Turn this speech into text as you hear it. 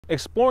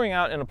Exploring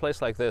out in a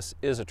place like this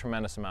is a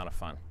tremendous amount of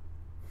fun.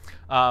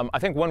 I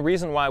think one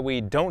reason why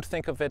we don't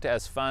think of it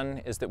as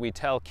fun is that we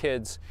tell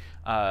kids,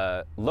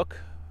 look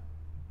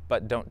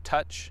but don't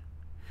touch,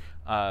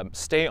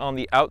 stay on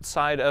the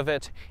outside of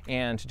it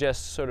and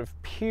just sort of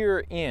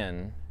peer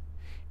in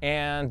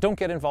and don't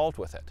get involved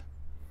with it.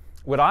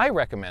 What I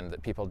recommend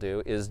that people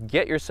do is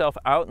get yourself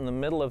out in the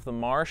middle of the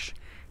marsh,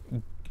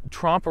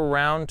 tromp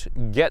around,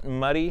 get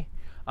muddy.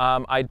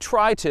 I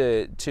try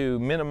to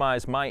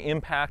minimize my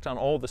impact on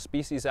all the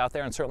species out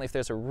there, and certainly if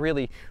there's a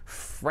really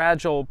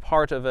fragile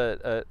part of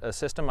a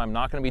system, I'm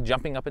not going to be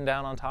jumping up and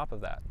down on top of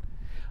that.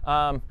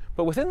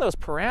 But within those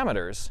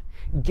parameters,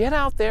 get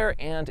out there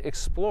and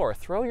explore.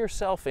 Throw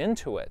yourself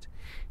into it.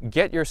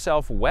 Get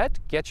yourself wet,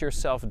 get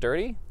yourself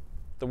dirty.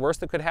 The worst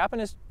that could happen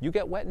is you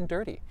get wet and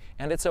dirty,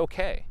 and it's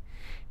okay.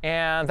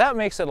 And that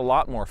makes it a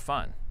lot more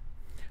fun.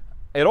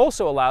 It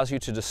also allows you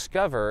to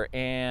discover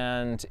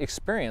and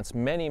experience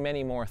many,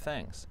 many more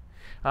things.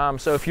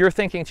 So if you're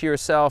thinking to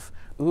yourself,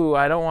 ooh,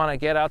 I don't want to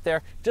get out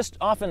there, just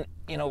often,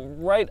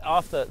 right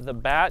off the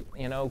bat,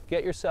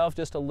 get yourself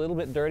just a little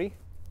bit dirty.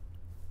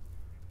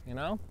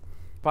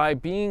 By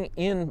being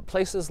in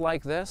places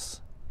like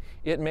this,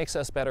 it makes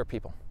us better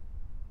people.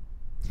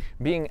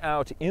 Being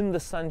out in the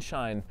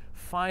sunshine,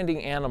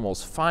 finding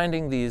animals,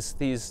 finding these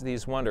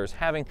wonders,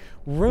 having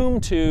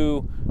room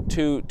to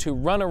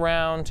run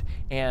around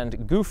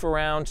and goof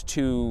around,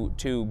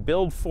 to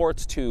build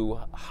forts,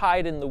 to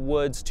hide in the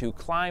woods, to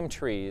climb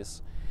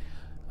trees,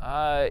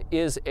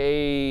 is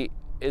a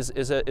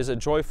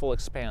joyful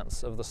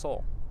expanse of the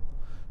soul.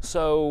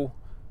 So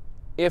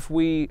if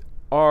we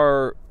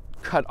are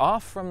cut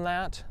off from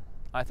that,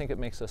 I think it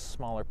makes us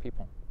smaller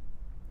people.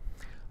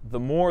 The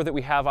more that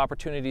we have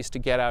opportunities to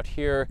get out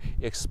here,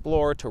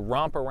 explore, to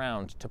romp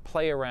around, to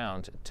play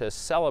around, to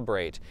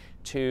celebrate,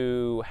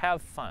 to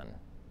have fun,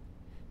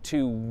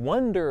 to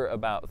wonder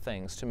about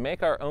things, to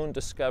make our own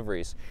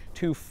discoveries,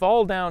 to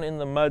fall down in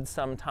the mud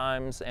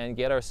sometimes and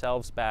get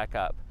ourselves back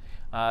up,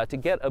 to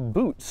get a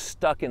boot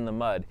stuck in the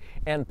mud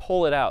and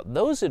pull it out.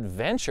 Those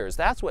adventures,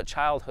 that's what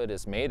childhood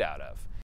is made out of.